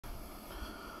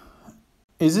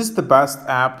Is this the best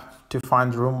app to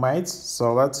find roommates?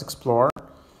 So let's explore.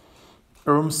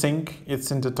 RoomSync,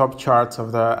 it's in the top charts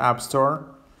of the App Store.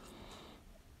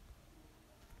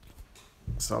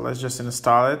 So let's just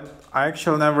install it. I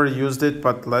actually never used it,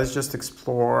 but let's just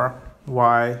explore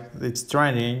why it's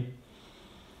trending.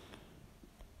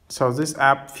 So this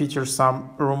app features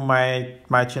some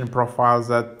roommate matching profiles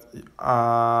that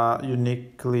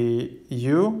uniquely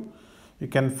you. You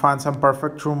can find some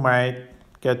perfect roommate,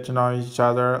 get to know each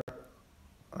other,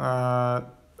 or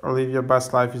live your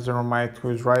best life with a roommate who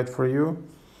is right for you.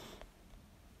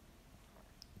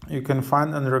 You can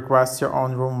find and request your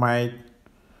own roommate.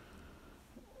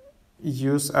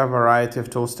 Use a variety of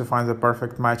tools to find the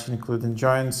perfect match, including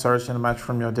join, search, and match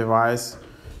from your device.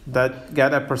 That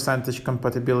get a percentage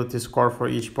compatibility score for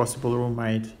each possible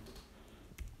roommate.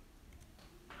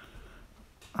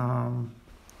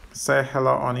 Say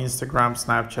hello on Instagram,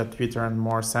 Snapchat, Twitter, and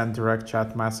more. Send direct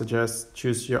chat messages.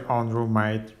 Choose your own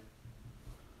roommate.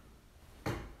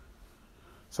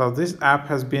 So this app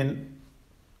has been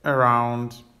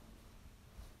around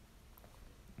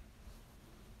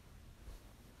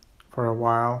for a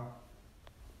while.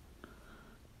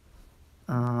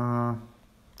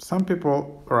 Some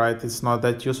people write it's not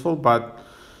that useful, but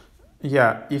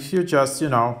yeah, if you just,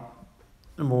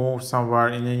 move somewhere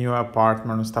in a new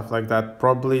apartment and stuff like that,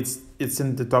 probably it's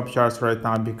in the top charts right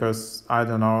now because, I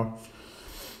don't know,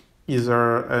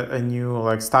 either a new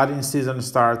like studying season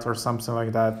starts or something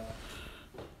like that.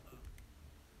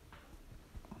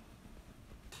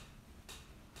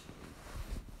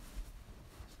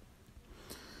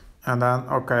 And then,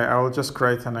 okay, I will just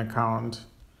create an account.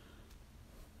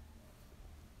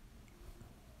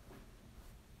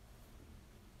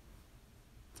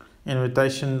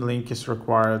 Invitation link is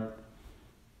required.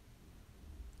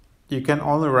 You can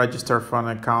only register for an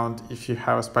account if you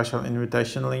have a special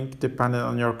invitation link. Depending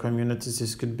on your communities,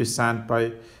 this could be sent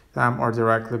by them or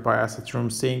directly by us at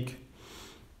RoomSync.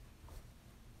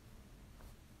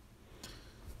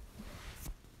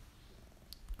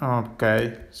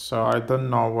 Okay, so I don't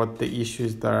know what the issue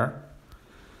is there.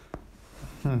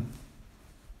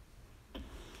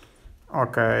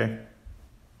 Okay.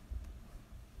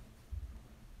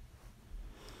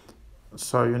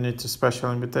 So you need a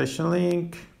special invitation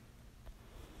link.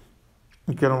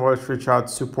 You can always reach out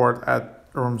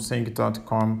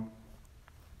support@roomsync.com.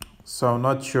 So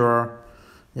not sure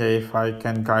if I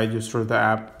can guide you through the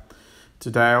app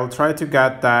today. I'll try to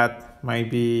get that.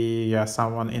 Maybe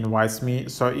someone invites me.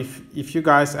 So if you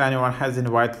guys, anyone has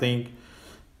invite link,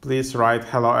 please write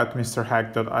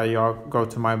hello@mrhack.io. Go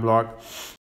to my blog.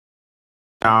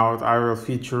 I will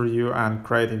feature you and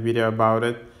create a video about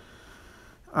it.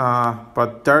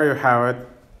 But there you have it.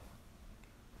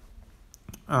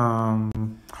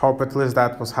 Hope at least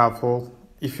that was helpful.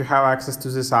 If you have access to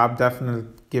this app, definitely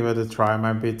give it a try.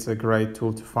 Maybe it's a great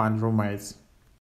tool to find roommates.